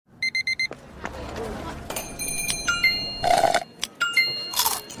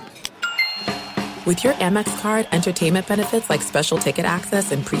With your Amex card, entertainment benefits like special ticket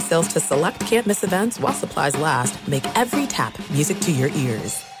access and pre-sales to select can't-miss events while supplies last make every tap music to your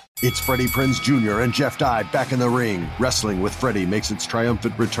ears. It's Freddie Prinze Jr. and Jeff Dye back in the ring. Wrestling with Freddie makes its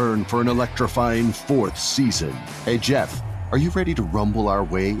triumphant return for an electrifying 4th season. Hey, Jeff, are you ready to rumble our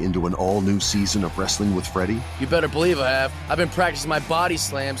way into an all-new season of Wrestling with Freddie? You better believe I have. I've been practicing my body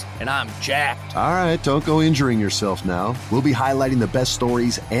slams, and I'm jacked. All right, don't go injuring yourself now. We'll be highlighting the best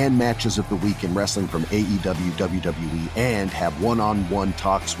stories and matches of the week in wrestling from AEW, WWE, and have one-on-one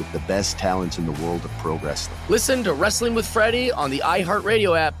talks with the best talents in the world of pro wrestling. Listen to Wrestling with Freddie on the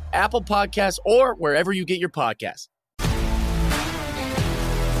iHeartRadio app, Apple Podcasts, or wherever you get your podcasts.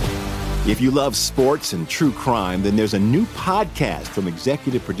 If you love sports and true crime, then there's a new podcast from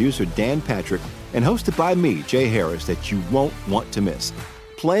executive producer Dan Patrick and hosted by me, Jay Harris, that you won't want to miss.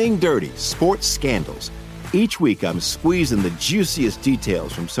 Playing Dirty: Sports Scandals. Each week, I'm squeezing the juiciest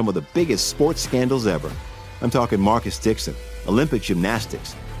details from some of the biggest sports scandals ever. I'm talking Marcus Dixon, Olympic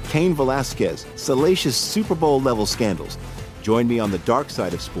gymnastics, Cain Velasquez, salacious Super Bowl-level scandals. Join me on the dark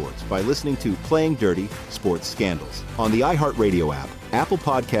side of sports by listening to Playing Dirty: Sports Scandals on the iHeartRadio app, Apple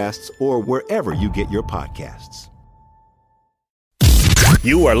Podcasts, or wherever you get your podcasts.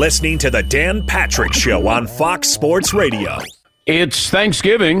 You are listening to the Dan Patrick Show on Fox Sports Radio. It's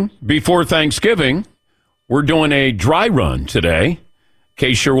Thanksgiving. Before Thanksgiving, we're doing a dry run today. In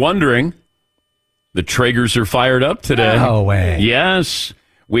case you're wondering, the Traegers are fired up today. No way. Yes.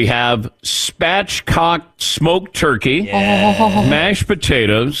 We have spatchcock smoked turkey, mashed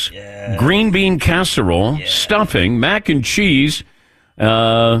potatoes, green bean casserole, stuffing, mac and cheese.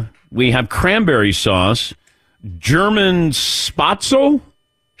 We have cranberry sauce, German spatzel.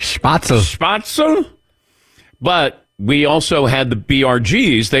 But we also had the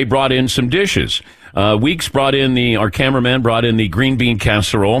BRGs. They brought in some dishes. Weeks brought in our cameraman brought in the green bean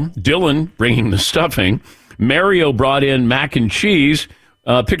casserole. Dylan bringing the stuffing. Mario brought in mac and cheese.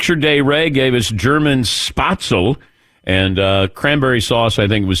 Picture Day Ray gave us German spatzel, and cranberry sauce, I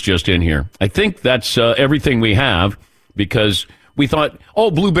think, was just in here. I think that's everything we have, because we thought,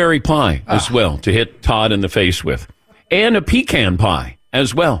 blueberry pie as well to hit Todd in the face with, and a pecan pie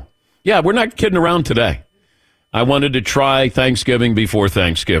as well. Yeah, we're not kidding around today. I wanted to try Thanksgiving before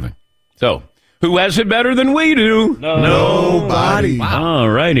Thanksgiving. So, who has it better than we do? Nobody. Wow. All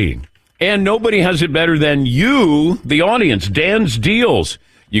righty. And nobody has it better than you, the audience. Dan's Deals.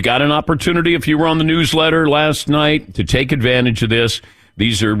 You got an opportunity, if you were on the newsletter last night, to take advantage of this.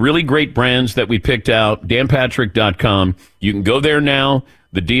 These are really great brands that we picked out. danpatrick.com. You can go there now.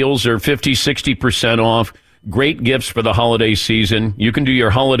 The deals are 50, 60% off. Great gifts for the holiday season. You can do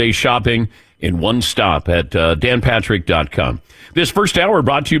your holiday shopping in one stop at danpatrick.com. This first hour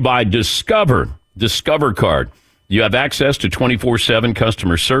brought to you by Discover Card. You have access to 24/7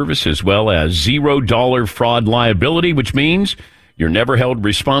 customer service as well as $0 fraud liability, which means you're never held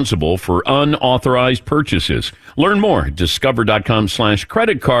responsible for unauthorized purchases. Learn more at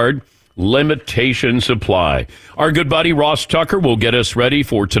discover.com/credit card. Limitations apply. Our good buddy Ross Tucker will get us ready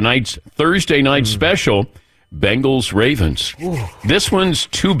for tonight's Thursday night special, Bengals Ravens. This one's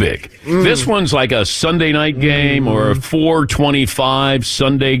too big. This one's like a Sunday night game or a 4:25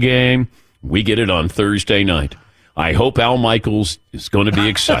 Sunday game. We get it on Thursday night. I hope Al Michaels is going to be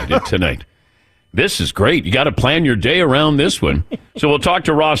excited tonight. This is great. You got to plan your day around this one. So we'll talk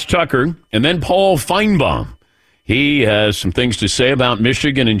to Ross Tucker and then Paul Feinbaum. He has some things to say about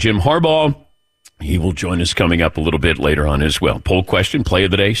Michigan and Jim Harbaugh. He will join us coming up a little bit later on as well. Poll question, play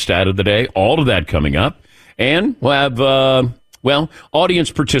of the day, stat of the day, all of that coming up. And we'll have,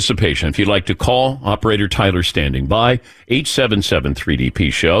 audience participation. If you'd like to call, Operator Tyler standing by,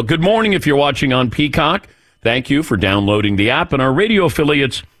 877-3DP-SHOW. Good morning if you're watching on Peacock. Thank you for downloading the app and our radio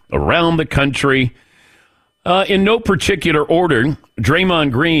affiliates around the country. In no particular order,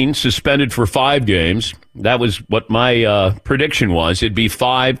 Draymond Green suspended for 5 games. That was what my prediction was. It'd be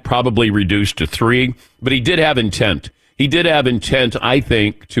 5, probably reduced to 3. But he did have intent. He did have intent, I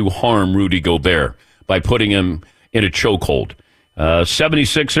think, to harm Rudy Gobert by putting him in a chokehold.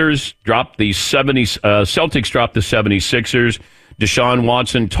 76ers dropped the Celtics dropped the 76ers. Deshaun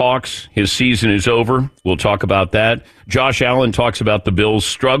Watson talks. His season is over. We'll talk about that. Josh Allen talks about the Bills'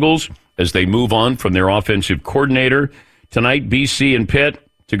 struggles as they move on from their offensive coordinator. Tonight, BC and Pitt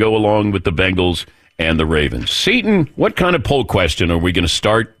to go along with the Bengals and the Ravens. Seton, what kind of poll question are we going to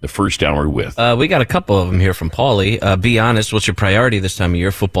start the first hour with? We got a couple of them here from Paulie. Be honest, what's your priority this time of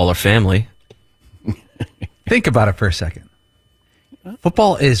year, football or family? Think about it for a second.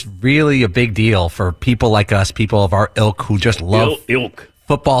 Football is really a big deal for people like us, people of our ilk who just love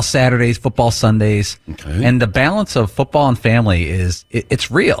football Saturdays, football Sundays. Okay. And the balance of football and family it's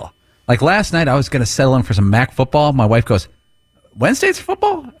real. Like last night, I was going to settle in for some MAC football. My wife goes, Wednesday's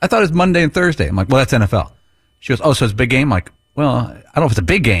football? I thought it was Monday and Thursday. I'm like, well, that's NFL. She goes, oh, so it's a big game? I'm like, well, I don't know if it's a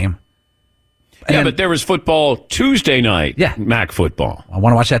big game. Yeah, but there was football Tuesday night. Yeah. MAC football. I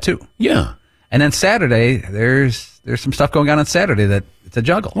want to watch that too. Yeah. And then Saturday, there's some stuff going on Saturday that it's a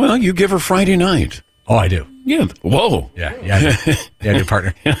juggle. Well, you give her Friday night. Oh, I do. Yeah. Whoa. Yeah, I do. Yeah, I do,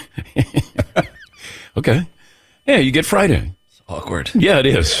 partner. Okay. Yeah, you get Friday. It's awkward. Yeah, it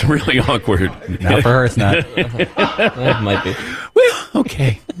is. Really awkward. Not for her, it's not. It might be. Well,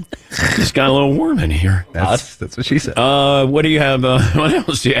 okay. Just got a little warm in here. That's what she said. What do you have? What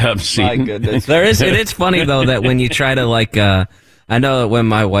else do you have, My Seton? goodness. It is funny, though, that when you try to, like, I know that when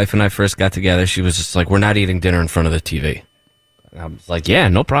my wife and I first got together, she was just like, we're not eating dinner in front of the TV. And I was like, yeah,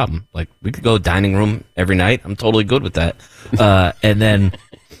 no problem. Like, we could go dining room every night. I'm totally good with that. And then,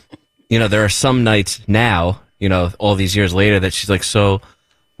 there are some nights now, all these years later that she's like, so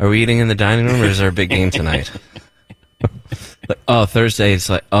are we eating in the dining room or is there a big game tonight? Like, oh, Thursday, it's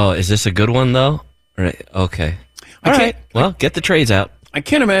like, oh, is this a good one, though? Right, okay. All right, well, get the trays out. I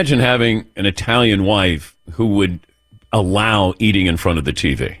can't imagine having an Italian wife who would allow eating in front of the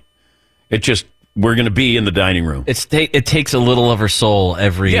TV. We're going to be in the dining room. It takes a little of her soul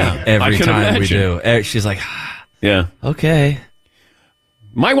every time imagine. we do. She's like, yeah. Okay.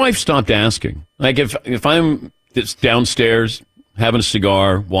 My wife stopped asking. Like, if I'm just downstairs having a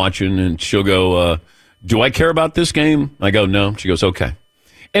cigar, watching, and she'll go, do I care about this game? I go, no. She goes, okay.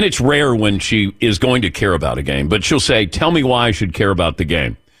 And it's rare when she is going to care about a game, but she'll say, tell me why I should care about the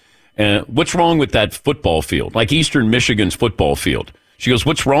game. What's wrong with that football field? Like Eastern Michigan's football field. She goes,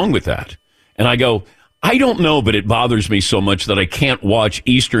 what's wrong with that? And I go, I don't know, but it bothers me so much that I can't watch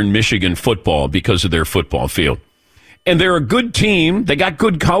Eastern Michigan football because of their football field. And they're a good team. They got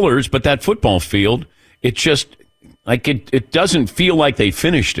good colors, but that football field, it just, like, it doesn't feel like they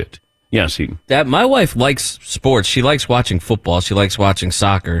finished it. Yes, my wife likes sports. She likes watching football. She likes watching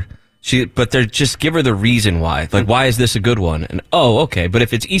soccer. But they're just give her the reason why. Like, why is this a good one? And okay. But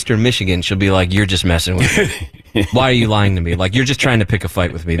if it's Eastern Michigan, she'll be like, you're just messing with me. Why are you lying to me? Like, you're just trying to pick a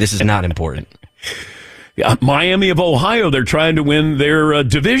fight with me. This is not important. Yeah, Miami of Ohio, they're trying to win their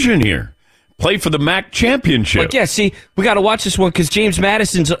division here. Play for the MAC championship. Like, yeah, see, we got to watch this one because James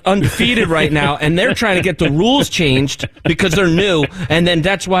Madison's undefeated right now, and they're trying to get the rules changed because they're new, and then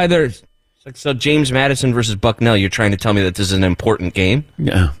that's why they're... Like, so James Madison versus Bucknell, you're trying to tell me that this is an important game?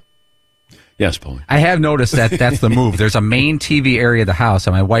 Yeah. Yes, Paul. I have noticed that that's the move. There's a main TV area of the house,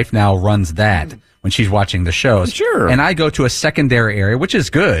 and my wife now runs that when she's watching the shows. Sure. And I go to a secondary area, which is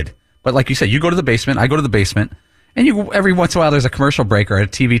good. But like you said, you go to the basement, I go to the basement, and every once in a while there's a commercial break or a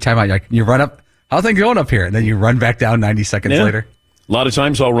TV timeout. You run up, how's things going up here? And then you run back down 90 seconds later. A lot of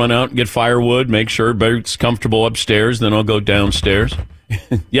times I'll run out and get firewood, make sure everybody's comfortable upstairs, then I'll go downstairs.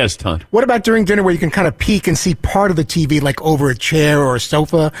 Yes, Todd. What about during dinner where you can kind of peek and see part of the TV, like over a chair or a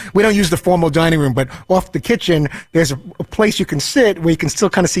sofa? We don't use the formal dining room, but off the kitchen, there's a place you can sit where you can still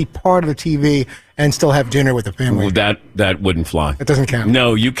kind of see part of the TV and still have dinner with the family. Well, that wouldn't fly. That doesn't count.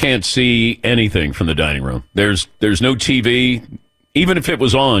 No, you can't see anything from the dining room. There's no TV. Even if it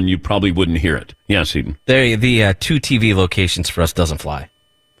was on, you probably wouldn't hear it. Yes, Eden. The two TV locations for us doesn't fly.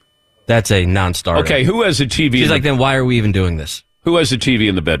 That's a non-starter. Okay, who has a TV? She's like, then why are we even doing this? Who has a TV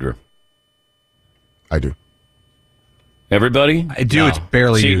in the bedroom? I do. Everybody? I do. No. It's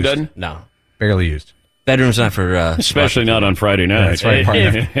barely used. Doesn't? No. Barely used. Bedroom's not for... especially not on Friday night. That's right,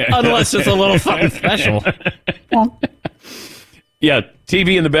 partner. Unless it's a little something special. Yeah,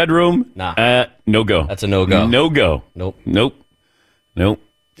 TV in the bedroom? Nah. No go. That's a no-go. No go. Nope.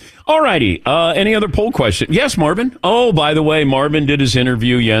 All righty. Any other poll question? Yes, Marvin. Oh, by the way, Marvin did his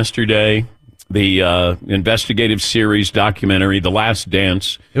interview yesterday. The investigative series documentary, The Last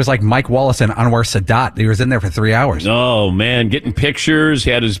Dance. It was like Mike Wallace and Anwar Sadat. He was in there for 3 hours. Oh, man, getting pictures.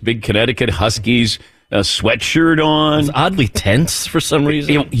 He had his big Connecticut Huskies sweatshirt on. It was oddly tense for some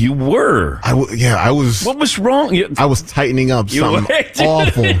reason. You were. I was. What was wrong? I was tightening up something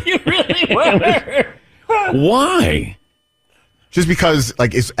awful. You really were. Why? Just because,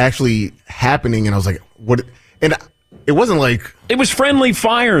 like, it's actually happening, and I was like, what? And it wasn't like... It was friendly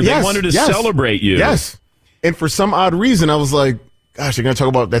fire. They wanted to celebrate you. Yes. And for some odd reason, I was like, gosh, you're going to talk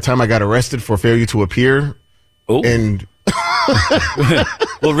about that time I got arrested for failure to appear? Oh. And...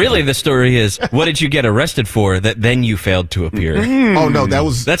 Well, really, the story is, what did you get arrested for that then you failed to appear? Oh, no, that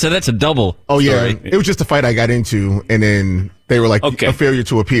was... That's a double story. Yeah. It was just a fight I got into, and then they were like, a failure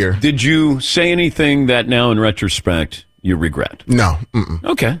to appear. Did you say anything that now, in retrospect, you regret? No.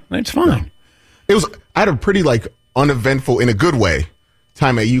 Okay, that's fine. No. I had a pretty, like, uneventful, in a good way,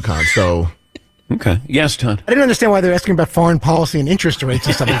 time at UConn, so... Okay. Yes, Todd. I didn't understand why they were asking about foreign policy and interest rates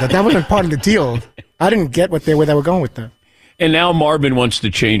and stuff like that. That wasn't part of the deal. I didn't get where they were going with that. And now Marvin wants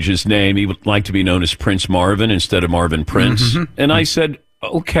to change his name. He would like to be known as Prince Marvin instead of Marvin Prince. Mm-hmm. And I said,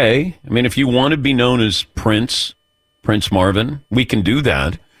 okay. I mean, if you want to be known as Prince Marvin, we can do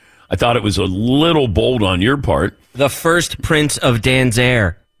that. I thought it was a little bold on your part. The first Prince of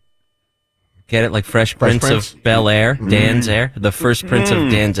Dan's-Air. Get it? Like Fresh Prince of Bel-Air, Dan's-Air. The first Prince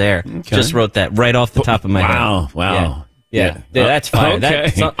of Dan's-Air. Okay. Just wrote that right off the top of my head. Wow. Yeah, that's fine.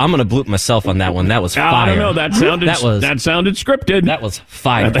 Okay. I'm going to bloop myself on that one. That was fire. I don't know. That sounded scripted. That was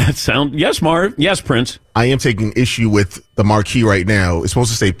fire. Yes, Marv. Yes, Prince. I am taking issue with the marquee right now. It's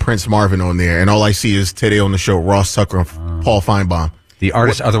supposed to say Prince Marvin on there, and all I see is today on the show, Ross Tucker and Paul Feinbaum. The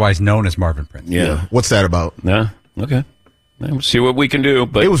artist otherwise known as Marvin Prince. Yeah. What's that about? Yeah. Okay. We'll see what we can do.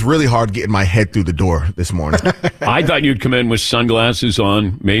 But it was really hard getting my head through the door this morning. I thought you'd come in with sunglasses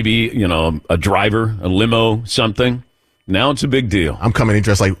on, maybe, a driver, a limo, something. Now it's a big deal. I'm coming in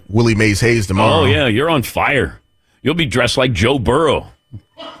dressed like Willie Mays Hayes tomorrow. Oh, yeah, you're on fire. You'll be dressed like Joe Burrow.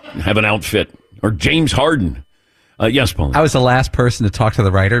 Have an outfit. Or James Harden. Yes, Paul. I was the last person to talk to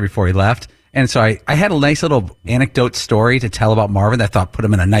the writer before he left. And so I had a nice little anecdote story to tell about Marvin that I thought put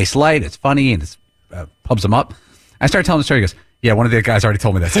him in a nice light. It's funny and it pubs him up. I started telling the story. He goes, yeah, one of the guys already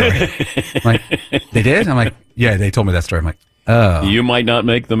told me that story. I'm like, they did? I'm like, yeah, they told me that story. I'm like, oh. You might not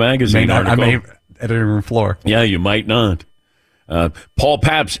make the magazine article. I may editing room floor. Yeah, you might not. Paul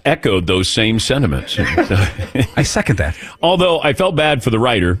Pabst echoed those same sentiments. I second that. Although I felt bad for the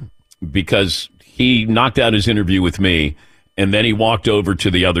writer because he knocked out his interview with me and then he walked over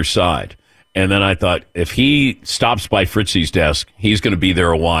to the other side. And then I thought, if he stops by Fritzie's desk, he's going to be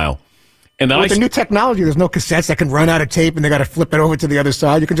there a while. And then with the new technology, there's no cassettes that can run out of tape and they got to flip it over to the other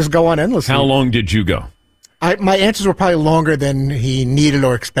side. You can just go on endlessly. How long did you go? My answers were probably longer than he needed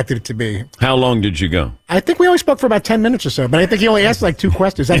or expected it to be. How long did you go? I think we only spoke for about 10 minutes or so, but I think he only asked like 2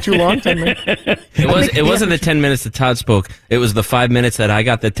 questions. Is that too long? 10 minutes? It wasn't the 10 minutes that Todd spoke. It was the 5 minutes that I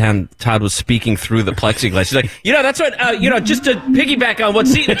got that Todd was speaking through the plexiglass. He's like, that's what, just to piggyback on what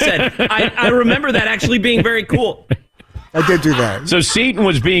Seton said, I remember that actually being very cool. I did do that. So Seton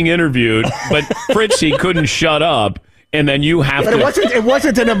was being interviewed, but Fritzie couldn't shut up. And then you have but to. It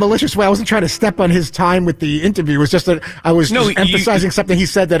wasn't in a malicious way. I wasn't trying to step on his time with the interview. It was just that I was emphasizing something he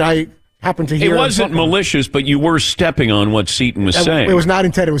said that I happened to hear. It wasn't malicious, but you were stepping on what Seton was saying. It was not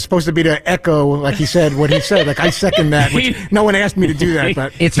intended. It was supposed to be to echo, like he said, what he said. Like, I second that. Which no one asked me to do that.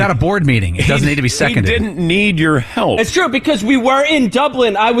 But it's not a board meeting. It doesn't need to be seconded. He didn't need your help. It's true, because we were in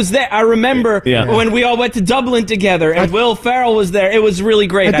Dublin. I was there. I remember when we all went to Dublin together, and Will Ferrell was there. It was really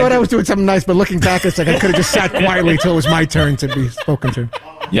great. I thought I was doing something nice, but looking back, it's like I could have just sat quietly until it was my turn to be spoken to.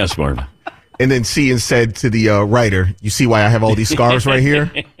 Yes, Marvin. And then Cian said to the writer, you see why I have all these scars right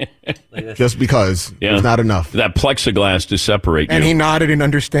here? Just because. There's not enough. That plexiglass to separate you. And he nodded in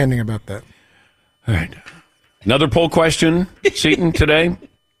understanding about that. All right. Another poll question, Seton, today?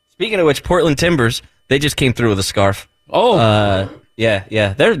 Speaking of which, Portland Timbers, they just came through with a scarf. Oh.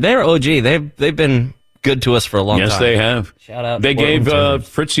 Yeah. They're OG. They've been good to us for a long time. Yes, they have. Shout out. They gave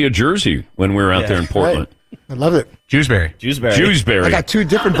Fritzie a jersey when we were out there in Portland. Right. I love it. Jewsbury. I got 2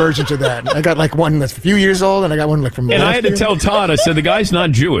 different versions of that. I got like one that's a few years old, and I got one like from. And I had to tell Todd, I said, the guy's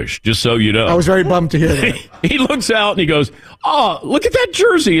not Jewish, just so you know. I was very bummed to hear that. He looks out and he goes, "Oh, look at that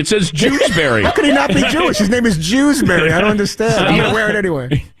jersey! It says Jewsbury." How could he not be Jewish? His name is Jewsbury. I don't understand. I'm gonna wear it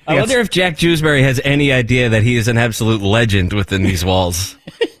anyway. I wonder if Jack Jewsbury has any idea that he is an absolute legend within these walls.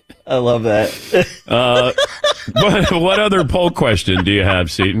 I love that. What other poll question do you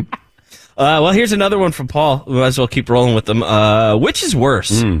have, Seton? Well, here's another one from Paul. We might as well keep rolling with them. Which is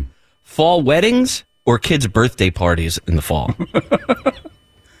worse, fall weddings or kids' birthday parties in the fall?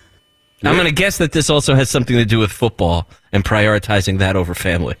 I'm going to guess that this also has something to do with football and prioritizing that over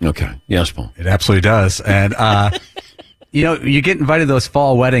family. Okay. Yes, Paul. It absolutely does. And, you get invited to those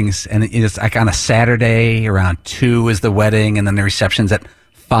fall weddings, and it's like on a Saturday around 2 is the wedding, and then the reception's at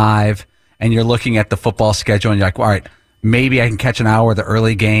 5, and you're looking at the football schedule, and you're like, well, all right, maybe I can catch an hour of the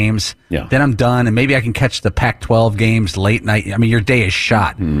early games. Yeah. Then I'm done, and maybe I can catch the Pac-12 games late night. I mean, your day is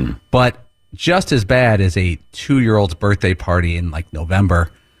shot. But just as bad as a 2-year-old's birthday party in like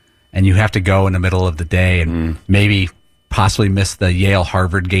November, and you have to go in the middle of the day and maybe possibly miss the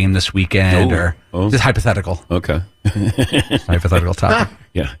Yale-Harvard game this weekend or just hypothetical. Okay. Hypothetical topic.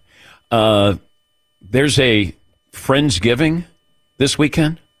 Yeah. There's a Friendsgiving this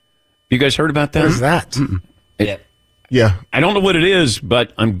weekend. You guys heard about that? What is that? Yeah. I don't know what it is,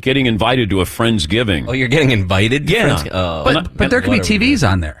 but I'm getting invited to a Friendsgiving. Oh, you're getting invited? Yeah. But there could be TVs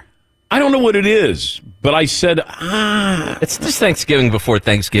on there. I don't know what it is, but I said, It's just Thanksgiving before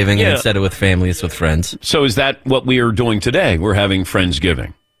Thanksgiving, and instead of with family, it's with friends. So is that what we are doing today? We're having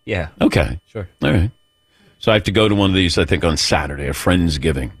Friendsgiving. Yeah. Okay. Sure. All right. So I have to go to one of these, I think, on Saturday, a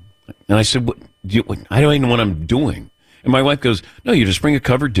Friendsgiving. And I said, I don't even know what I'm doing. And my wife goes, no, you just bring a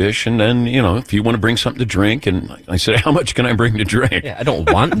covered dish, and then, if you want to bring something to drink. And I said, how much can I bring to drink? Yeah, I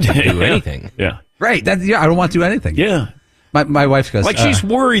don't want to do anything. Yeah. Right. I don't want to do anything. Yeah. My wife goes, she's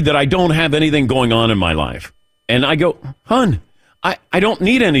worried that I don't have anything going on in my life. And I go, hon, I don't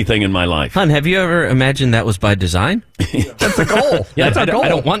need anything in my life. Hon, have you ever imagined that was by design? That's a goal. That's our goal. I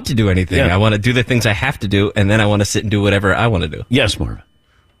don't want to do anything. Yeah. I want to do the things I have to do, and then I want to sit and do whatever I want to do. Yes, Marvin.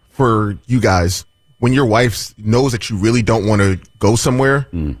 For you guys, when your wife knows that you really don't want to go somewhere,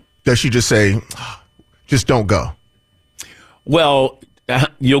 does she just say, just don't go? Well,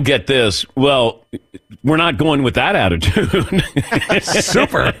 you'll get this. Well, we're not going with that attitude.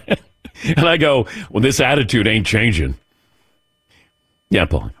 Super. And I go, well, this attitude ain't changing. Yeah,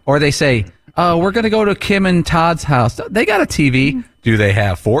 Paul. Or they say, we're going to go to Kim and Todd's house. They got a TV. Do they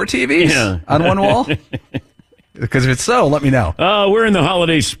have 4 TVs on one wall? Because if it's so, let me know. We're in the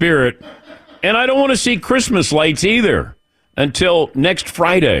holiday spirit. And I don't want to see Christmas lights either until next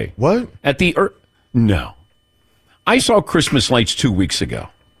Friday. What? At the No. I saw Christmas lights 2 weeks ago.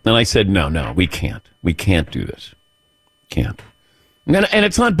 And I said, no, we can't. We can't do this. Can't. And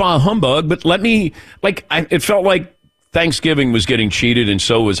it's not bah humbug, but it felt like Thanksgiving was getting cheated, and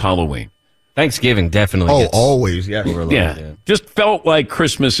so was Halloween. Thanksgiving definitely gets always, yeah. Yeah. Just felt like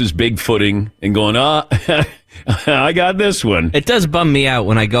Christmas is bigfooting and going, I got this one. It does bum me out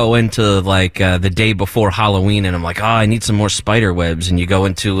when I go into the day before Halloween and I'm like, I need some more spider webs. And you go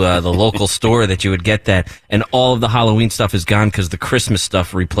into the local store that you would get that, and all of the Halloween stuff is gone because the Christmas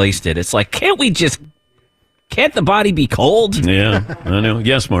stuff replaced it. It's like, can't the body be cold? Yeah, I know.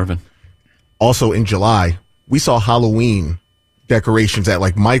 Yes, Marvin. Also in July, we saw Halloween decorations at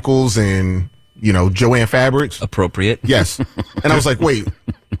like Michael's and, Joann Fabrics. Appropriate. Yes. And I was like, wait.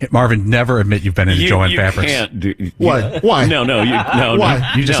 Marvin, never admit you've been in Joann Fabrics. Can't do, What? Why? No.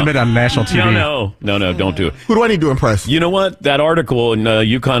 Why? You just admit on national TV. No, don't do it. Who do I need to impress? You know what? That article in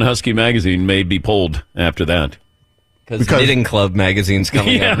Yukon Husky magazine may be pulled after that. Because Knitting Club magazine's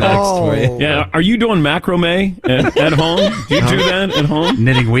coming up next for you. Yeah. Are you doing macrame at home? Do you do that at home?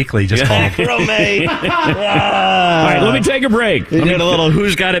 Knitting Weekly just called. Macrame. All right, let me take a break. You did a little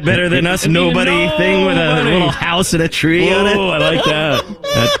 "Who's Got It Better Than Us" nobody thing with a little house and a tree on it. Oh, I like that.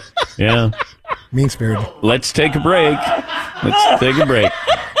 Yeah. Mean-spirited. Let's take a break.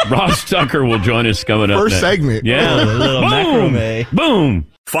 Ross Tucker will join us coming up First next. segment. Yeah. A little macrame. Boom.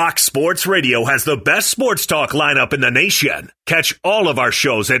 Fox Sports Radio has the best sports talk lineup in the nation. Catch all of our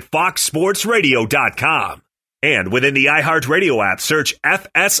shows at foxsportsradio.com. And within the iHeartRadio app, search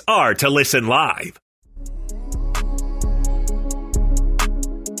FSR to listen live.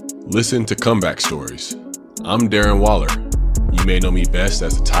 Listen to Comeback Stories. I'm Darren Waller. You may know me best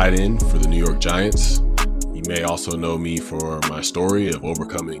as a tight end for the New York Giants. You may also know me for my story of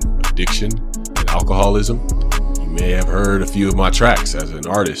overcoming addiction and alcoholism. You may have heard a few of my tracks as an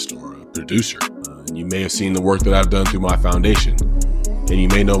artist or a producer. And you may have seen the work that I've done through my foundation. And you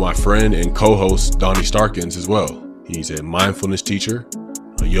may know my friend and co-host, Donnie Starkins, as well. He's a mindfulness teacher,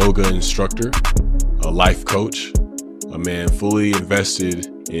 a yoga instructor, a life coach, a man fully invested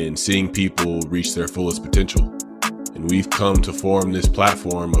in seeing people reach their fullest potential. And we've come to form this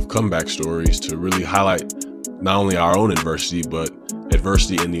platform of comeback stories to really highlight not only our own adversity, but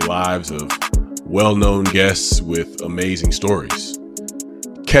adversity in the lives of well-known guests with amazing stories.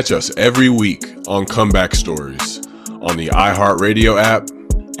 Catch us every week on Comeback Stories on the iHeartRadio app,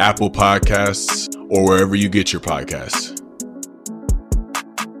 Apple Podcasts, or wherever you get your podcasts.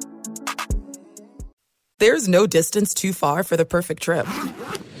 There's no distance too far for the perfect trip.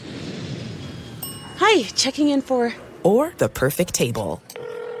 Hi, checking in for... Or the perfect table.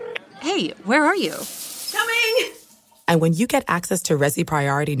 Hey, where are you? Coming! And when you get access to Resi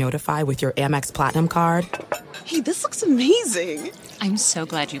Priority Notify with your Amex Platinum card... Hey, this looks amazing. I'm so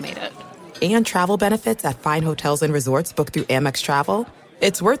glad you made it. And travel benefits at fine hotels and resorts booked through Amex Travel,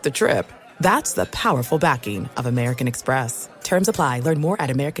 it's worth the trip. That's the powerful backing of American Express. Terms apply. Learn more at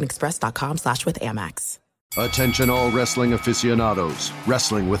americanexpress.com/withAmex. Attention all wrestling aficionados.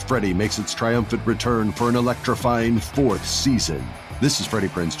 Wrestling with Freddie makes its triumphant return for an electrifying 4th season. This is Freddie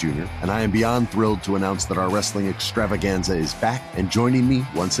Prinze Jr., and I am beyond thrilled to announce that our wrestling extravaganza is back, and joining me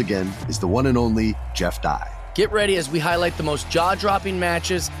once again is the one and only Jeff Dye. Get ready as we highlight the most jaw-dropping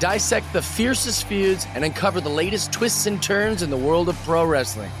matches, dissect the fiercest feuds, and uncover the latest twists and turns in the world of pro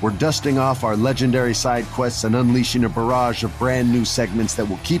wrestling. We're dusting off our legendary side quests and unleashing a barrage of brand new segments that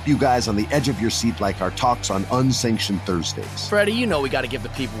will keep you guys on the edge of your seat like our talks on Unsanctioned Thursdays. Freddie, you know we got to give the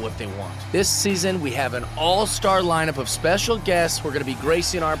people what they want. This season, we have an all-star lineup of special guests who are going to be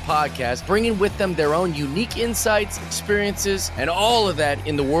gracing our podcast, bringing with them their own unique insights, experiences, and all of that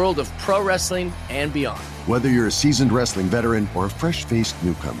in the world of pro wrestling and beyond. Whether you're a seasoned wrestling veteran or a fresh-faced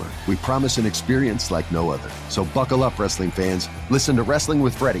newcomer, we promise an experience like no other. So buckle up, wrestling fans. Listen to Wrestling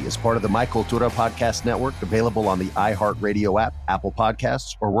with Freddie as part of the My Cultura Podcast Network, available on the iHeartRadio app, Apple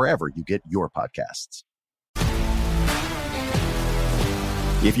Podcasts, or wherever you get your podcasts.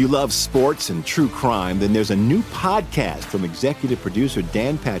 If you love sports and true crime, then there's a new podcast from executive producer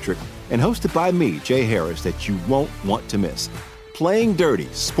Dan Patrick and hosted by me, Jay Harris, that you won't want to miss. Playing Dirty: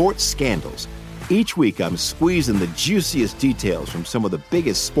 Sports Scandals. Each week, I'm squeezing the juiciest details from some of the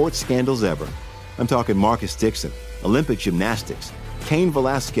biggest sports scandals ever. I'm talking Marcus Dixon, Olympic gymnastics, Cain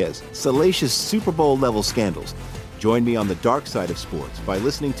Velasquez, salacious Super Bowl-level scandals. Join me on the dark side of sports by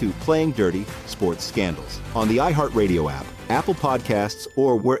listening to Playing Dirty: Sports Scandals on the iHeartRadio app, Apple Podcasts,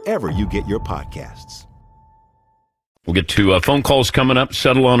 or wherever you get your podcasts. We'll get to phone calls coming up,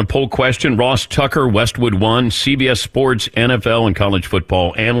 settle on a poll question. Ross Tucker, Westwood One, CBS Sports, NFL, and college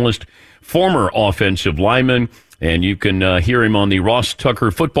football analyst, former offensive lineman, and you can hear him on the Ross Tucker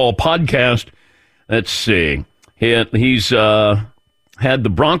Football Podcast. Let's see. He's had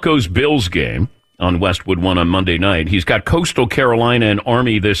the Broncos-Bills game on Westwood One on Monday night. He's got Coastal Carolina and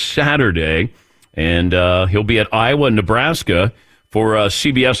Army this Saturday, and he'll be at Iowa and Nebraska for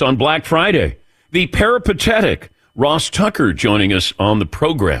CBS on Black Friday. The peripatetic Ross Tucker joining us on the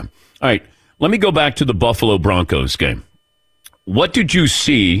program. All right, let me go back to the Buffalo Broncos game. What did you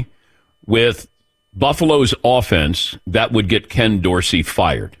see with Buffalo's offense that would get Ken Dorsey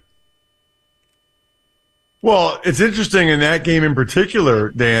fired? Well, it's interesting in that game in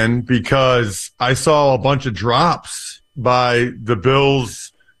particular, Dan, because I saw a bunch of drops by the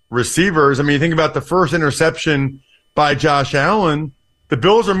Bills receivers. I mean, you think about the first interception by Josh Allen. The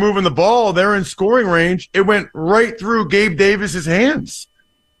Bills are moving the ball. They're in scoring range. It went right through Gabe Davis's hands.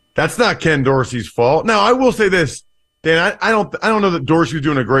 That's not Ken Dorsey's fault. Now, I will say this, Dan, I don't know that Dorsey was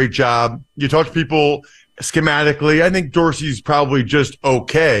doing a great job. You talk to people schematically. I think Dorsey's probably just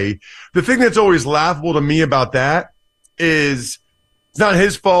okay. The thing that's always laughable to me about that is it's not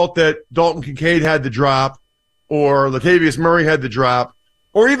his fault that Dalton Kincaid had the drop or Latavius Murray had the drop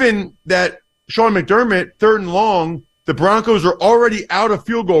or even that Sean McDermott, 3rd and long, the Broncos are already out of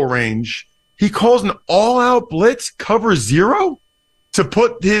field goal range. He calls an all-out blitz, cover 0, to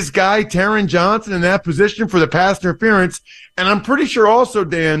put his guy, Taron Johnson, in that position for the pass interference. And I'm pretty sure also,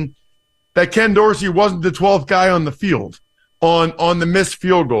 Dan, that Ken Dorsey wasn't the 12th guy on the field on the missed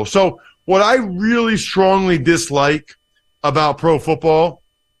field goal. So what I really strongly dislike about pro football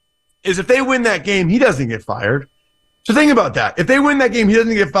is if they win that game, he doesn't get fired. So think about that. If they win that game, he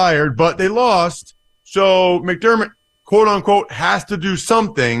doesn't get fired, but they lost. So McDermott, quote unquote, has to do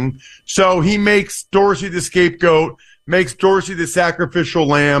something. So he makes Dorsey the scapegoat, makes Dorsey the sacrificial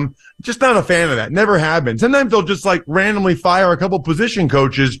lamb. Just not a fan of that. Never have been. Sometimes they'll just like randomly fire a couple position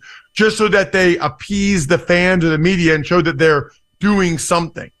coaches just so that they appease the fans or the media and show that they're doing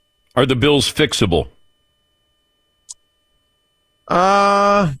something. Are the Bills fixable?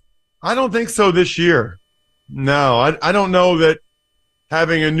 I don't think so this year. No, I don't know that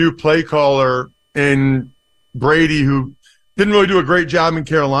having a new play caller in Brady, who didn't really do a great job in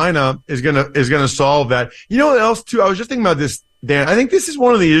Carolina, is gonna solve that. You know what else too? I was just thinking about this, Dan. I think this is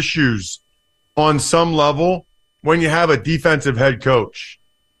one of the issues on some level when you have a defensive head coach,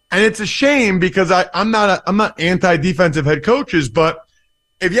 and it's a shame because I'm not anti-defensive head coaches, but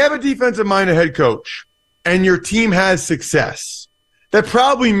if you have a defensive-minded head coach and your team has success, that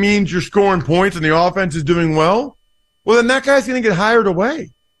probably means you're scoring points and the offense is doing well. Well, then that guy's going to get hired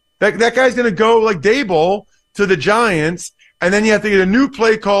away. That guy's going to go like Daboll to the Giants, and then you have to get a new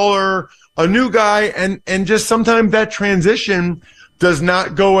play caller, a new guy, and just sometimes that transition does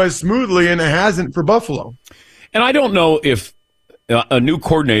not go as smoothly, and it hasn't for Buffalo. And I don't know if a new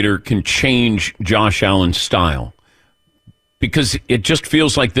coordinator can change Josh Allen's style, because it just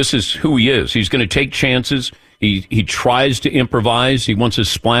feels like this is who he is. He's going to take chances. He tries to improvise. He wants a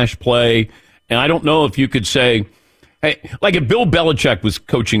splash play. And I don't know if you could say, hey, like if Bill Belichick was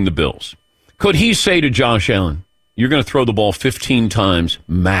coaching the Bills, could he say to Josh Allen, you're going to throw the ball 15 times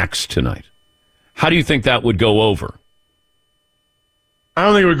max tonight? How do you think that would go over? I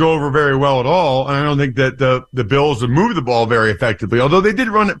don't think it would go over very well at all. And I don't think that the Bills would move the ball very effectively, although they did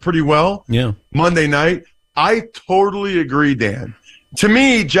run it pretty well Monday night. I totally agree, Dan. To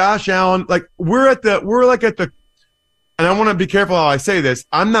me, Josh Allen, like we're at the, and I want to be careful how I say this.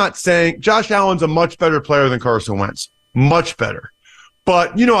 I'm not saying Josh Allen's a much better player than Carson Wentz, much better.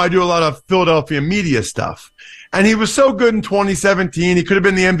 But I do a lot of Philadelphia media stuff, and he was so good in 2017. He could have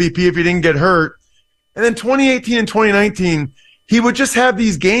been the MVP if he didn't get hurt. And then 2018 and 2019, he would just have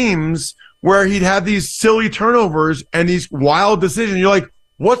these games where he'd have these silly turnovers and these wild decisions. You're like,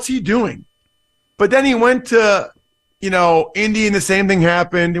 what's he doing? But then he went to, Indy and the same thing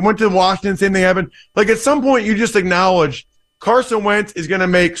happened. He went to Washington, same thing happened. Like at some point, you just acknowledge Carson Wentz is going to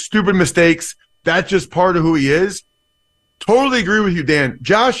make stupid mistakes. That's just part of who he is. Totally agree with you, Dan.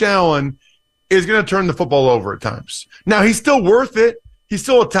 Josh Allen is going to turn the football over at times. Now, he's still worth it. He's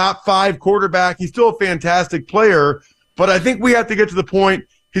still a top 5 quarterback. He's still a fantastic player. But I think we have to get to the point.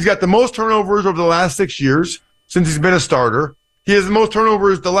 He's got the most turnovers over the last 6 years since he's been a starter. He has the most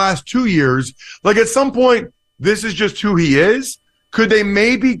turnovers the last 2 years. Like at some point, this is just who he is. Could they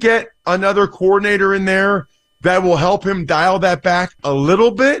maybe get another coordinator in there that will help him dial that back a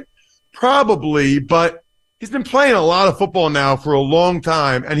little bit? Probably, but he's been playing a lot of football now for a long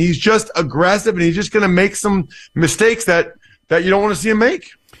time, and he's just aggressive, and he's just going to make some mistakes that you don't want to see him make.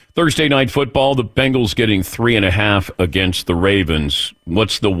 Thursday night football, the Bengals getting 3.5 against the Ravens.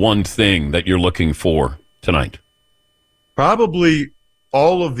 What's the one thing that you're looking for tonight? Probably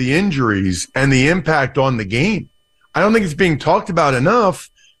all of the injuries and the impact on the game. I don't think it's being talked about enough,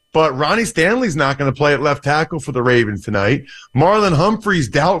 but Ronnie Stanley's not going to play at left tackle for the Ravens tonight. Marlon Humphrey's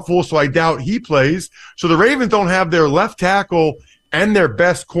doubtful, so I doubt he plays. So the Ravens don't have their left tackle and their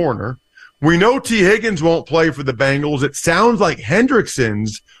best corner. We know T. Higgins won't play for the Bengals. It sounds like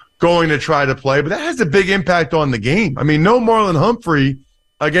Hendrickson's going to try to play, but that has a big impact on the game. I mean, no Marlon Humphrey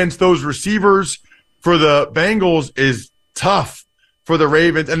against those receivers for the Bengals is tough for the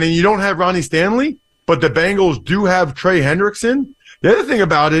Ravens. And then you don't have Ronnie Stanley, but the Bengals do have Trey Hendrickson. The other thing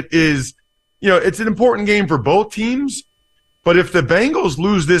about it is, it's an important game for both teams, but if the Bengals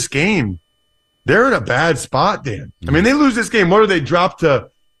lose this game, they're in a bad spot, Dan. I mean, they lose this game. What do they drop to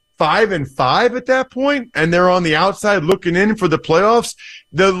 5-5 at that point? And they're on the outside looking in for the playoffs.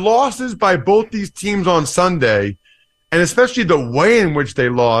 The losses by both these teams on Sunday, and especially the way in which they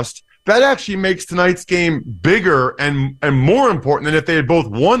lost, that actually makes tonight's game bigger and more important than if they had both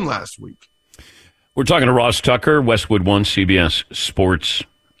won last week. We're talking to Ross Tucker, Westwood One CBS sports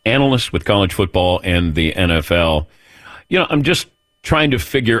analyst with college football and the NFL. I'm just trying to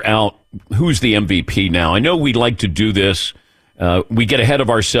figure out who's the MVP now. I know we like to do this. We get ahead of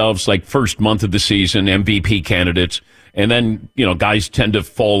ourselves, like first month of the season, MVP candidates, and then, guys tend to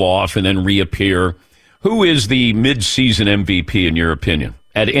fall off and then reappear. Who is the mid-season MVP in your opinion,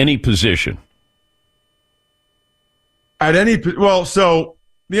 at any position? So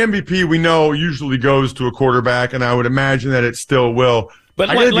the MVP we know usually goes to a quarterback, and I would imagine that it still will. But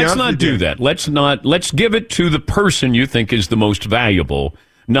let's not do that. Let's give it to the person you think is the most valuable,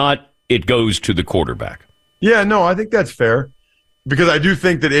 not it goes to the quarterback. Yeah, no, I think that's fair, because I do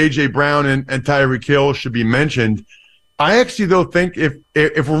think that A.J. Brown and Tyreek Hill should be mentioned. I actually, though, think if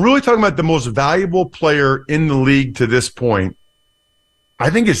we're really talking about the most valuable player in the league to this point, I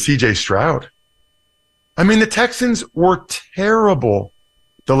think it's C.J. Stroud. I mean, the Texans were terrible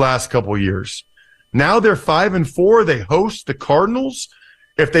the last couple of years. Now they're 5-4. They host the Cardinals.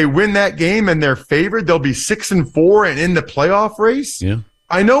 If they win that game and they're favored, they'll be 6-4 and in the playoff race. Yeah.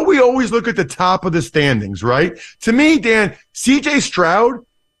 I know we always look at the top of the standings, right? To me, Dan, C.J. Stroud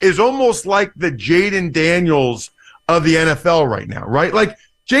is almost like the Jaden Daniels of the NFL right now, right? Like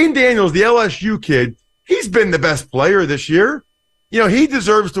Jaden Daniels, the LSU kid, he's been the best player this year. He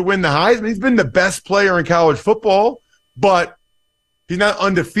deserves to win the Heisman. He's been the best player in college football, but he's not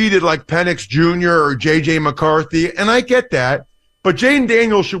undefeated like Penix Jr. or J.J. McCarthy, and I get that. But Jaden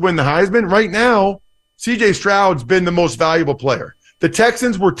Daniels should win the Heisman. Right now, C.J. Stroud's been the most valuable player. The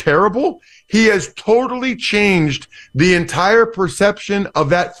Texans were terrible. He has totally changed the entire perception of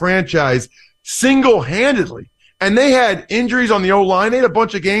that franchise single-handedly. And they had injuries on the O-line. They had a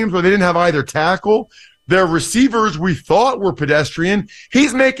bunch of games where they didn't have either tackle. Their receivers we thought were pedestrian.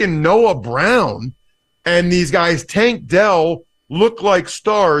 He's making Noah Brown and these guys, Tank Dell, look like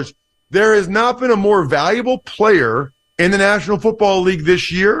stars. There has not been a more valuable player in the National Football League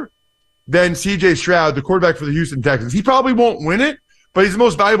this year than C.J. Stroud, the quarterback for the Houston Texans. He probably won't win it, but he's the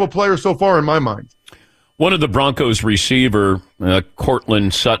most valuable player so far in my mind. One of the Broncos receiver,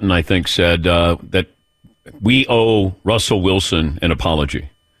 Cortland Sutton, I think, said that we owe Russell Wilson an apology.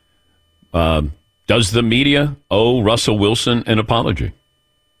 Does the media owe Russell Wilson an apology?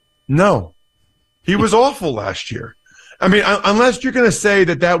 No. He was awful last year. I mean, unless you're going to say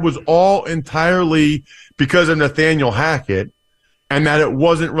that was all entirely because of Nathaniel Hackett and that it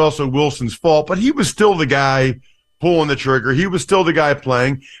wasn't Russell Wilson's fault, but he was still the guy pulling the trigger. He was still the guy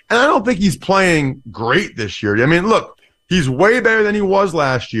playing. And I don't think he's playing great this year. I mean, look, he's way better than he was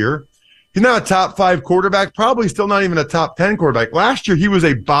last year. He's not a top 5 quarterback, probably still not even a top 10 quarterback. Last year, he was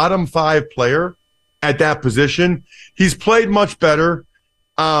a bottom 5 player at that position. He's played much better.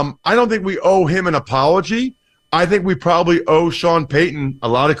 I don't think we owe him an apology. I think we probably owe Sean Payton a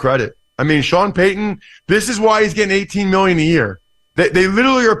lot of credit. I mean, Sean Payton, this is why he's getting $18 million a year. They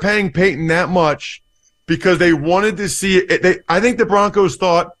literally are paying Payton that much because they wanted to see it. I think the Broncos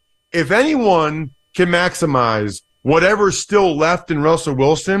thought if anyone can maximize whatever's still left in Russell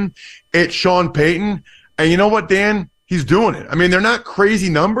Wilson, it's Sean Payton. And you know what, Dan? He's doing it. I mean, they're not crazy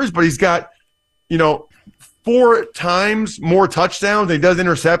numbers, but he's got, 4 times more touchdowns than he does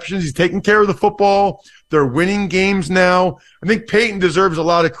interceptions. He's taking care of the football. They're winning games now. I think Payton deserves a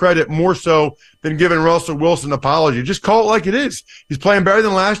lot of credit more so than giving Russell Wilson an apology. Just call it like it is. He's playing better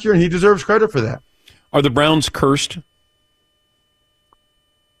than last year, and he deserves credit for that. Are the Browns cursed?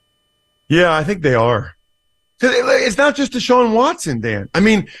 Yeah, I think they are. It's not just Deshaun Watson, Dan. I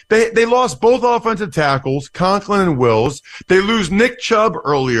mean, they lost both offensive tackles, Conklin and Wills. They lose Nick Chubb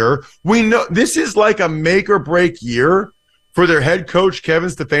earlier. We know this is like a make-or-break year for their head coach, Kevin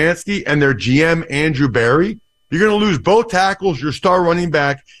Stefanski, and their GM, Andrew Berry. You're going to lose both tackles, your star running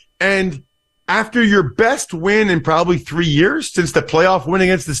back, and after your best win in probably 3 years since the playoff win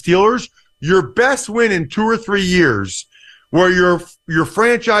against the Steelers, your best win in 2 or 3 years where your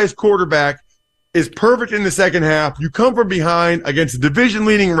franchise quarterback is perfect in the second half. You come from behind against the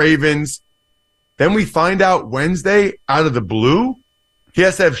division-leading Ravens. Then we find out Wednesday out of the blue, he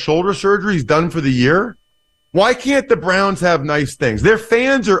has to have shoulder surgery. He's done for the year. Why can't the Browns have nice things? Their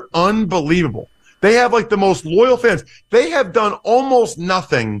fans are unbelievable. They have like the most loyal fans. They have done almost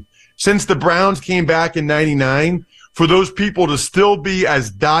nothing since the Browns came back in 99 for those people to still be as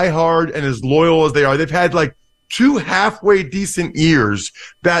diehard and as loyal as they are. They've had like 2 halfway decent years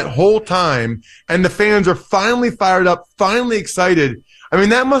that whole time, and the fans are finally fired up, finally excited. I mean,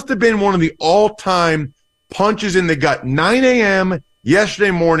 that must have been one of the all-time punches in the gut. 9 a.m. yesterday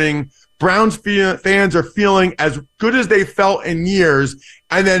morning, Browns fans are feeling as good as they felt in years,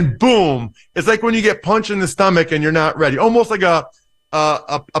 and then boom, it's like when you get punched in the stomach and you're not ready, almost like a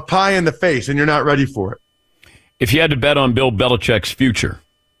pie in the face, and you're not ready for it. If you had to bet on Bill Belichick's future,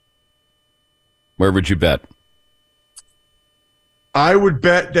 where would you bet? I would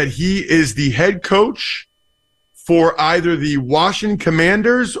bet that he is the head coach for either the Washington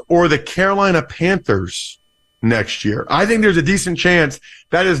Commanders or the Carolina Panthers next year. I think there's a decent chance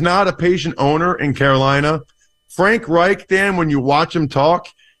that is not a patient owner in Carolina. Frank Reich, Dan, when you watch him talk,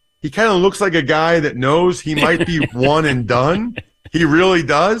 he kind of looks like a guy that knows he might be one and done. He really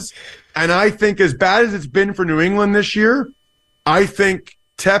does. And I think as bad as it's been for New England this year, I think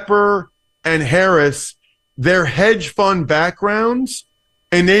Tepper and Harris, their hedge fund backgrounds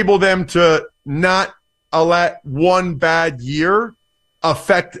enable them to not let one bad year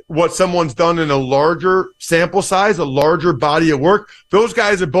affect what someone's done in a larger sample size, a larger body of work. Those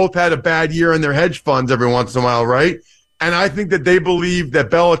guys have both had a bad year in their hedge funds every once in a while, right? And I think that they believe that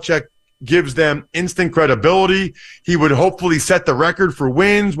Belichick gives them instant credibility. He would hopefully set the record for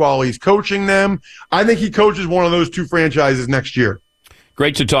wins while he's coaching them. I think he coaches one of those 2 franchises next year.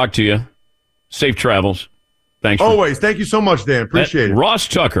 Great to talk to you. Safe travels. Thanks. Always. Thank you so much, Dan. Appreciate it. Ross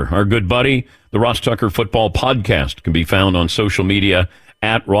Tucker, our good buddy, the Ross Tucker Football Podcast can be found on social media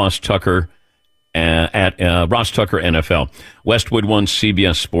at Ross Tucker, Ross Tucker NFL. Westwood One,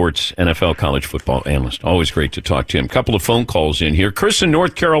 CBS Sports, NFL college football analyst. Always great to talk to him. Couple of phone calls in here. Chris in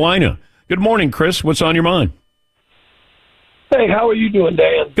North Carolina. Good morning, Chris. What's on your mind? Hey, how are you doing,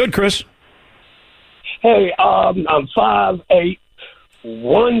 Dan? Good, Chris. Hey, I'm 5'8",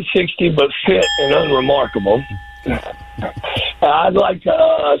 160, but fit and unremarkable. I'd like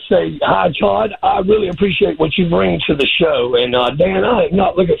to say hi, Todd. I really appreciate what you bring to the show. And, Dan, I am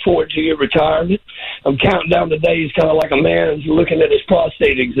not looking forward to your retirement. I'm counting down the days kind of like a man who's looking at his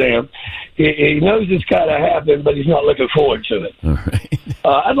prostate exam. He knows it's got to happen, but he's not looking forward to it. All right.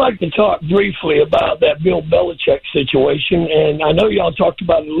 I'd like to talk briefly about that Bill Belichick situation. And I know y'all talked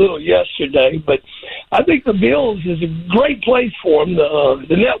about it a little yesterday, but I think the Bills is a great place for him.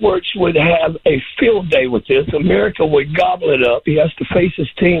 The networks would have a field day with this. America would gobble it up. He has to face his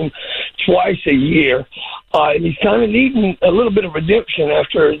team twice a year. And he's kind of needing a little bit of redemption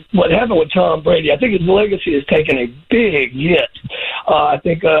after what happened with Tom Brady. I think his legacy has taken a big hit. I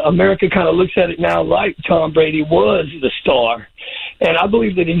think America kind of looks at it now like Tom Brady was the star. And I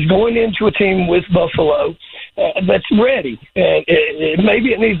believe that he's going into a team with Buffalo that's ready. And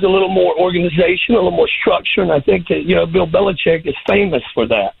maybe it needs a little more organization, a little more structure, and I think that, Bill Belichick is famous for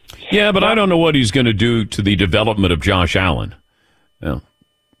that. Yeah, but I don't know what he's going to do to the development of Josh Allen.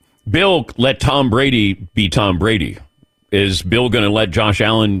 Bill let Tom Brady be Tom Brady. Is Bill going to let Josh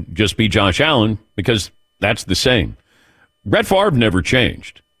Allen just be Josh Allen? Because that's the same. Brett Favre never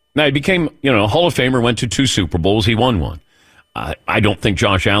changed. Now, he became, a Hall of Famer, went to 2 Super Bowls. He won one. I don't think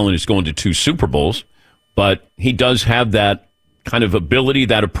Josh Allen is going to 2 Super Bowls, but he does have that kind of ability,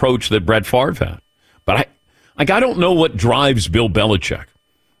 that approach that Brett Favre had. But I don't know what drives Bill Belichick.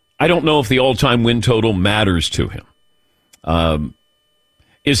 I don't know if the all-time win total matters to him.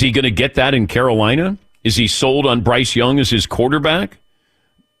 Is he going to get that in Carolina? Is he sold on Bryce Young as his quarterback?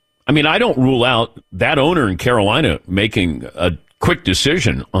 I mean, I don't rule out that owner in Carolina making a quick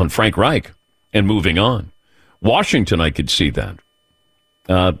decision on Frank Reich and moving on. Washington, I could see that.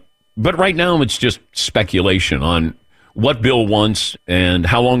 But right now, it's just speculation on what Bill wants and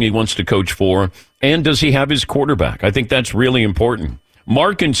how long he wants to coach for, and does he have his quarterback? I think that's really important.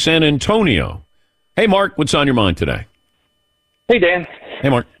 Mark in San Antonio. Hey, Mark, what's on your mind today? Hey, Dan. Hey,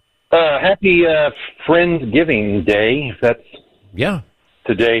 Mark. Happy Friendsgiving Day. That's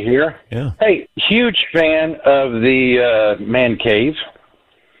today here. Yeah. Hey, huge fan of the Man Cave,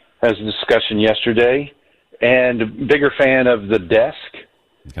 as a discussion yesterday, and bigger fan of The Desk.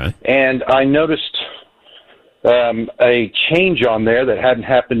 Okay. And I noticed a change on there that hadn't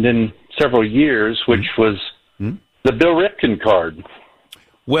happened in several years, which was the Bill Ripken card.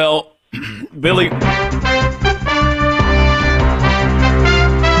 Well, Billy...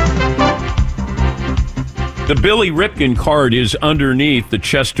 The Billy Ripken card is underneath the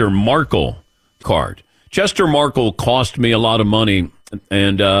Chester Markle card. Chester Markle cost me a lot of money,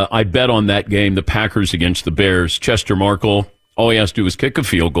 and I bet on that game, the Packers against the Bears. Chester Markle, all he has to do is kick a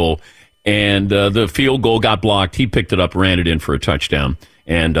field goal, and the field goal got blocked. He picked it up, ran it in for a touchdown,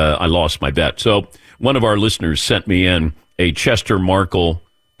 and I lost my bet. So one of our listeners sent me in a Chester Markle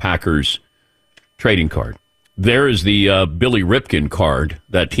Packers trading card. There is the Billy Ripken card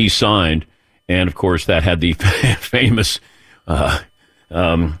that he signed. And, of course, that had the famous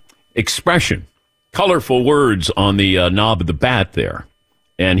expression, colorful words on the knob of the bat there.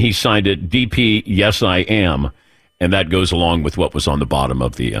 And he signed it, DP, yes, I am. And that goes along with what was on the bottom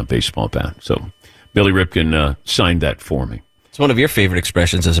of the baseball bat. So Billy Ripken signed that for me. It's one of your favorite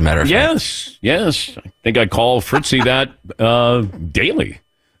expressions, as a matter of fact. Yes. I think I call Fritzy that daily.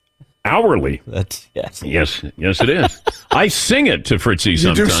 Hourly. Yes, it is. I sing it to Fritzy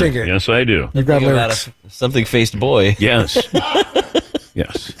sometimes. You do sing it. Yes, I do. You've got lyrics. Something-faced boy. Yes.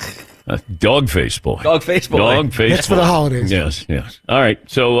 Yes. Dog-faced boy. Dog-faced boy. Dog-faced That's for the holidays. Yes. All right.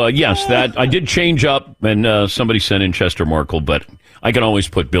 So, yes, that I did change up, and somebody sent in Chester Markle, but I can always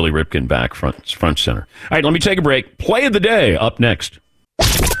put Billy Ripken back front center. All right, let me take a break. Play of the day up next.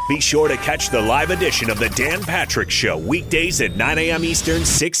 Be sure to catch the live edition of the Dan Patrick Show weekdays at 9 a.m. Eastern,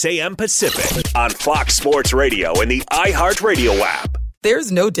 6 a.m. Pacific on Fox Sports Radio and the iHeartRadio app.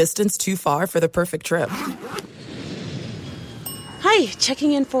 There's no distance too far for the perfect trip. Hi,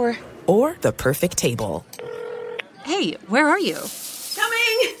 checking in for... Or the perfect table. Hey, where are you?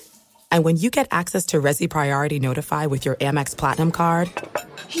 Coming! And when you get access to Resi Priority Notify with your Amex Platinum card...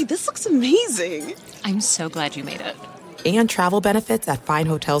 Hey, this looks amazing. I'm so glad you made it. And travel benefits at fine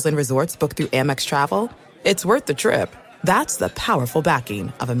hotels and resorts booked through Amex Travel, it's worth the trip. That's the powerful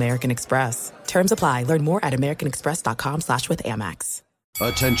backing of American Express. Terms apply. Learn more at americanexpress.com/withAmex.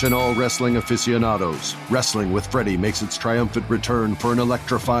 Attention all wrestling aficionados. Wrestling with Freddie makes its triumphant return for an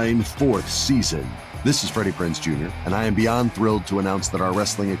electrifying 4th season. This is Freddie Prinze Jr., and I am beyond thrilled to announce that our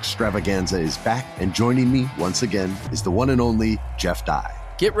wrestling extravaganza is back, and joining me once again is the one and only Jeff Dye.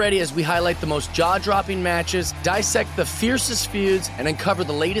 Get ready as we highlight the most jaw-dropping matches, dissect the fiercest feuds, and uncover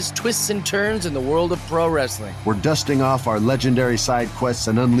the latest twists and turns in the world of pro wrestling. We're dusting off our legendary side quests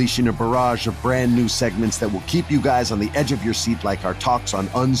and unleashing a barrage of brand new segments that will keep you guys on the edge of your seat like our talks on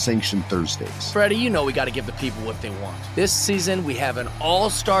Unsanctioned Thursdays. Freddie, you know we got to give the people what they want. This season, we have an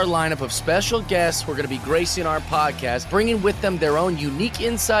all-star lineup of special guests who are going to be gracing our podcast, bringing with them their own unique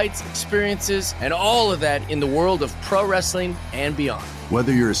insights, experiences, and all of that in the world of pro wrestling and beyond.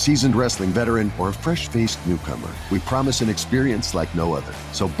 Whether you're a seasoned wrestling veteran or a fresh-faced newcomer, we promise an experience like no other.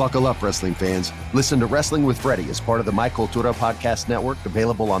 So buckle up, wrestling fans. Listen to Wrestling with Freddie as part of the My Cultura Podcast Network,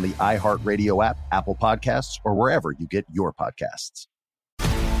 available on the iHeartRadio app, Apple Podcasts, or wherever you get your podcasts.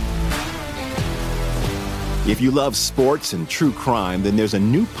 If you love sports and true crime, then there's a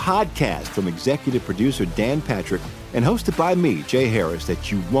new podcast from executive producer Dan Patrick and hosted by me, Jay Harris,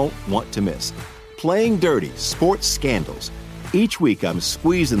 that you won't want to miss. Playing Dirty: Sports Scandals. Each week, I'm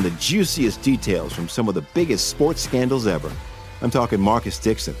squeezing the juiciest details from some of the biggest sports scandals ever. I'm talking Marcus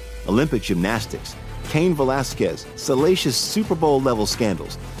Dixon, Olympic gymnastics, Cain Velasquez, salacious Super Bowl-level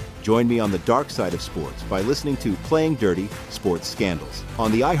scandals. Join me on the dark side of sports by listening to Playing Dirty Sports Scandals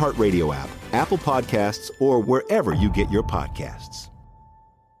on the iHeartRadio app, Apple Podcasts, or wherever you get your podcasts.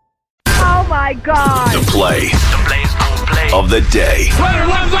 Oh, my God. The play of the day. Runner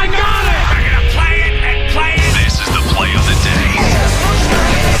left, I got it! We're going to play it and play it. This is the play of the day.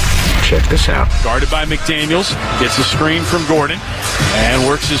 Check this out. Guarded by McDaniels. Gets a screen from Gordon. And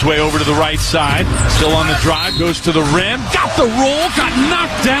works his way over to the right side. Still on the drive. Goes to the rim. Got the roll. Got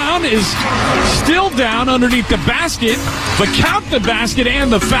knocked down. Is still down underneath the basket. But count the basket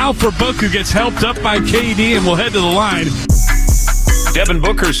and the foul for Book, who gets helped up by KD and will head to the line. Devin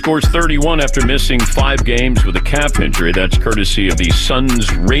Booker scores 31 after missing 5 games with a calf injury. That's courtesy of the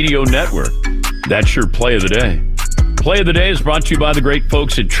Suns Radio Network. That's your play of the day. Play of the day is brought to you by the great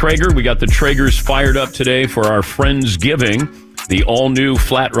folks at Traeger. We got the Traegers fired up today for our Friendsgiving. The all-new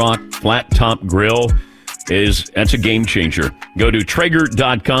Flat Rock Flat Top Grill that's a game changer. Go to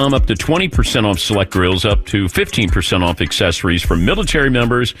Traeger.com, up to 20% off select grills, up to 15% off accessories for military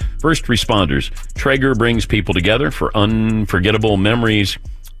members, first responders. Traeger brings people together for unforgettable memories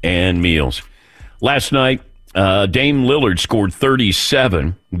and meals. Last night, Dame Lillard scored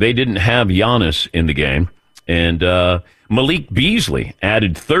 37. They didn't have Giannis in the game. And Malik Beasley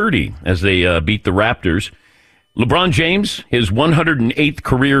added 30 as they beat the Raptors. LeBron James, his 108th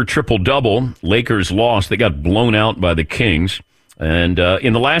career triple-double. Lakers lost. They got blown out by the Kings. And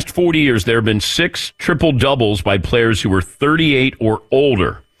in the last 40 years, there have been 6 triple-doubles by players who were 38 or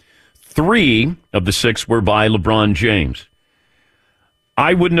older. 3 of the 6 were by LeBron James.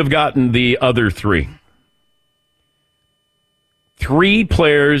 I wouldn't have gotten the other 3. 3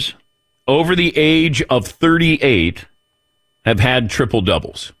 players over the age of 38 have had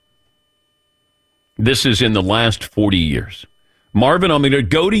triple-doubles. This is in the last 40 years. Marvin, I'm going to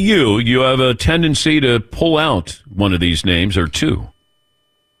go to you. You have a tendency to pull out one of these names or 2.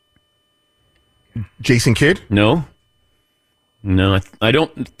 Jason Kidd? No, I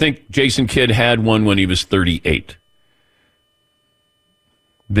don't think Jason Kidd had one when he was 38.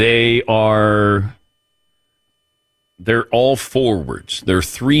 They're all forwards. There are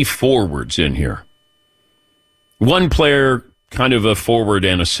 3 forwards in here. One player, kind of a forward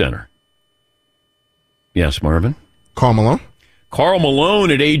and a center. Yes, Marvin? Karl Malone? Karl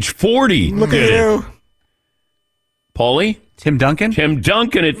Malone at age 40. Look at you. Paulie? Tim Duncan? Tim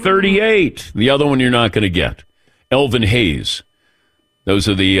Duncan at 38. The other one you're not going to get. Elvin Hayes. Those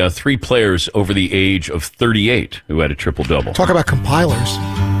are the 3 players over the age of 38 who had a triple-double. Talk about compilers.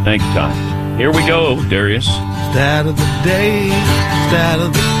 Thank you, Todd. Here we go, Darius. Stat of the day, stat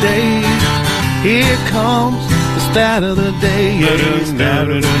of the day. Here comes the stat of the day. Yeah, stat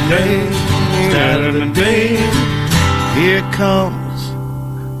of the day, stat of the day. Here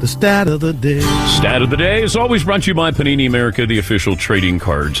comes the stat of the day. Stat of the day is always brought to you by Panini America, the official trading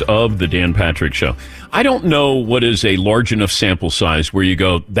cards of the Dan Patrick Show. I don't know what is a large enough sample size where you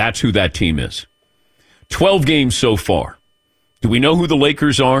go, that's who that team is. 12 games so far. Do we know who the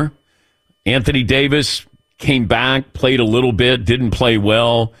Lakers are? Anthony Davis came back, played a little bit, didn't play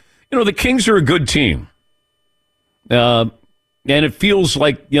well. You know, the Kings are a good team. And it feels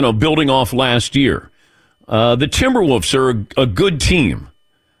like, building off last year. The Timberwolves are a good team.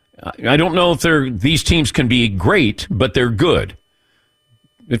 I don't know if these teams can be great, but they're good.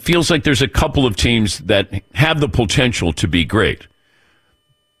 It feels like there's a couple of teams that have the potential to be great.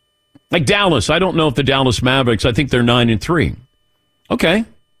 Like Dallas. I don't know if the Dallas Mavericks, I think they're 9-3. Okay.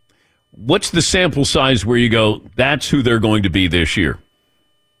 What's the sample size where you go, that's who they're going to be this year?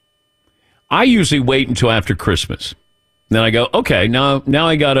 I usually wait until after Christmas. Then I go, okay, now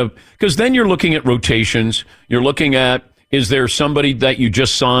I got to, because then you're looking at rotations. You're looking at, is there somebody that you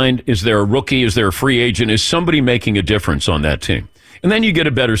just signed? Is there a rookie? Is there a free agent? Is somebody making a difference on that team? And then you get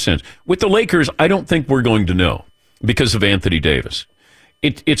a better sense. With the Lakers, I don't think we're going to know because of Anthony Davis.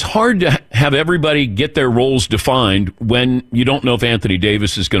 It's hard to have everybody get their roles defined when you don't know if Anthony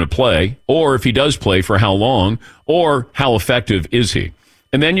Davis is going to play, or if he does play, for how long, or how effective is he.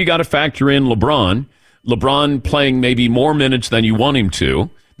 And then you got to factor in LeBron. LeBron playing maybe more minutes than you want him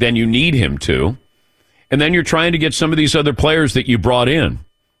to, than you need him to. And then you're trying to get some of these other players that you brought in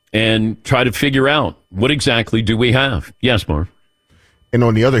and try to figure out what exactly do we have. Yes, Marv. And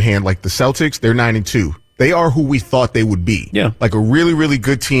on the other hand, like the Celtics, they're 9-2. They are who we thought they would be. Yeah. Like a really, really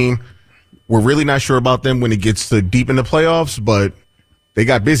good team. We're really not sure about them when it gets to deep in the playoffs, but they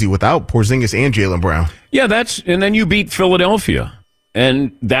got busy without Porzingis and Jaylen Brown. Yeah, and then you beat Philadelphia.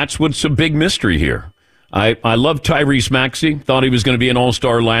 And that's what's a big mystery here. I love Tyrese Maxey. Thought he was going to be an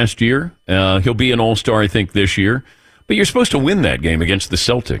all-star last year. He'll be an all-star, I think, this year. But you're supposed to win that game against the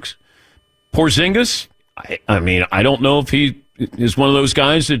Celtics. Porzingis, I mean, I don't know if he is one of those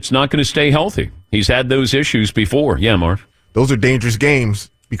guys that's not going to stay healthy. He's had those issues before. Yeah, Marv. Those are dangerous games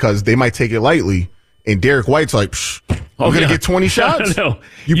because they might take it lightly. And Derek White's like, I'm going to get 20 shots? No.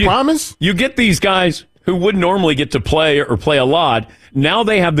 You promise? You get these guys who would normally get to play or play a lot. Now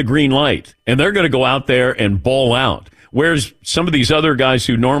they have the green light, and they're going to go out there and ball out. Whereas some of these other guys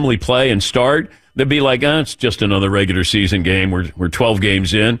who normally play and start, they'd be like, it's just another regular season game. We're 12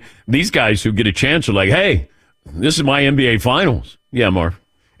 games in. These guys who get a chance are like, hey, this is my NBA Finals. Yeah, Marv.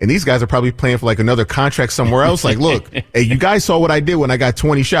 And these guys are probably playing for like another contract somewhere else. Like, look, hey, you guys saw what I did when I got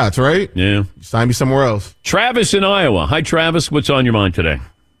 20 shots, right? Yeah. Sign me somewhere else. Travis in Iowa. Hi, Travis. What's on your mind today?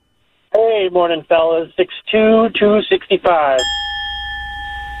 Hey, morning, fellas. 6'2", 265.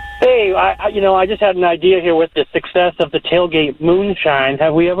 Hey, I just had an idea here with the success of the Tailgate Moonshine.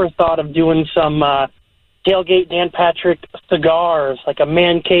 Have we ever thought of doing some Tailgate Dan Patrick cigars, like a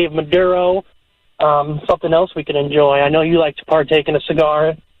Man Cave Maduro, something else we could enjoy? I know you like to partake in a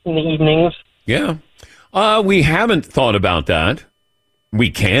cigar in the evenings. Yeah. We haven't thought about that.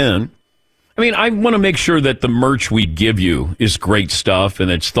 We can. I mean, I want to make sure that the merch we give you is great stuff and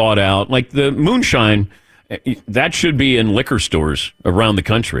it's thought out. Like the Moonshine, that should be in liquor stores around the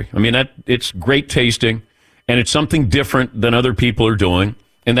country. I mean, it's great tasting, and it's something different than other people are doing,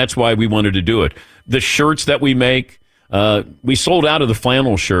 and that's why we wanted to do it. The shirts that we make, we sold out of the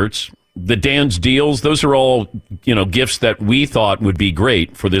flannel shirts. The Dan's Deals, those are all, gifts that we thought would be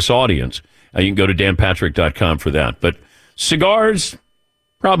great for this audience. You can go to danpatrick.com for that. But cigars,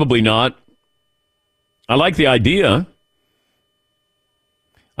 probably not. I like the idea.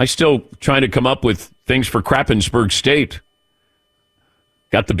 I still trying to come up with things for Krappensburg State.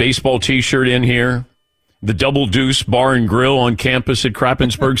 Got the baseball T-shirt in here. The Double Deuce Bar and Grill on campus at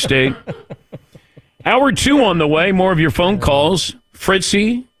Krappensburg State. Hour 2 on the way. More of your phone calls.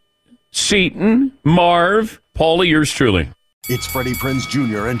 Fritzy, Seton, Marv, Paulie, yours truly. It's Freddie Prinze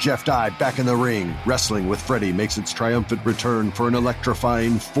Jr. and Jeff Dye back in the ring. Wrestling with Freddie makes its triumphant return for an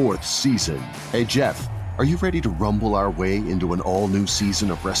electrifying 4th season. Hey, Jeff, are you ready to rumble our way into an all-new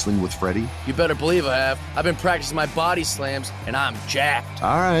season of Wrestling with Freddie? You better believe I have. I've been practicing my body slams, and I'm jacked.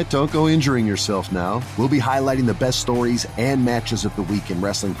 All right, don't go injuring yourself now. We'll be highlighting the best stories and matches of the week in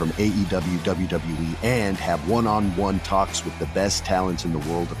wrestling from AEW, WWE, and have one-on-one talks with the best talents in the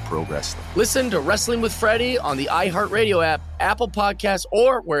world of pro wrestling. Listen to Wrestling with Freddie on the iHeartRadio app, Apple Podcasts,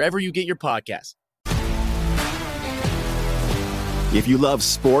 or wherever you get your podcasts. If you love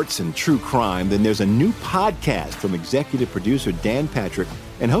sports and true crime, then there's a new podcast from executive producer Dan Patrick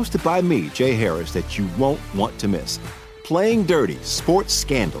and hosted by me, Jay Harris, that you won't want to miss. Playing Dirty: Sports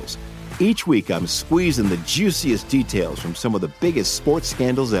Scandals. Each week, I'm squeezing the juiciest details from some of the biggest sports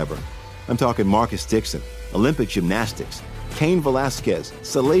scandals ever. I'm talking Marcus Dixon, Olympic gymnastics, Cain Velasquez,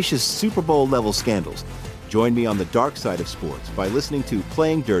 salacious Super Bowl-level scandals. Join me on the dark side of sports by listening to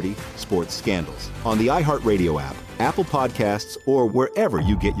Playing Dirty: Sports Scandals on the iHeartRadio app, Apple Podcasts, or wherever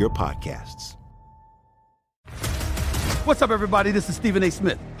you get your podcasts. What's up, everybody? This is Stephen A.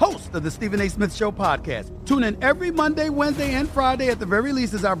 Smith, host of the Stephen A. Smith Show podcast. Tune in every Monday, Wednesday, and Friday at the very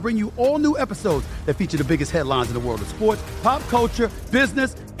least as I bring you all new episodes that feature the biggest headlines in the world of sports, pop culture,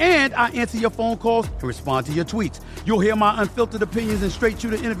 business, and I answer your phone calls and respond to your tweets. You'll hear my unfiltered opinions and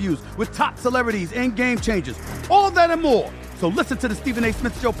straight-shooter interviews with top celebrities and game changers. All that and more. So listen to the Stephen A.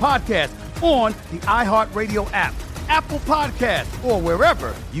 Smith Show podcast on the iHeartRadio app, Apple Podcasts, or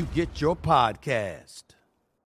wherever you get your podcast.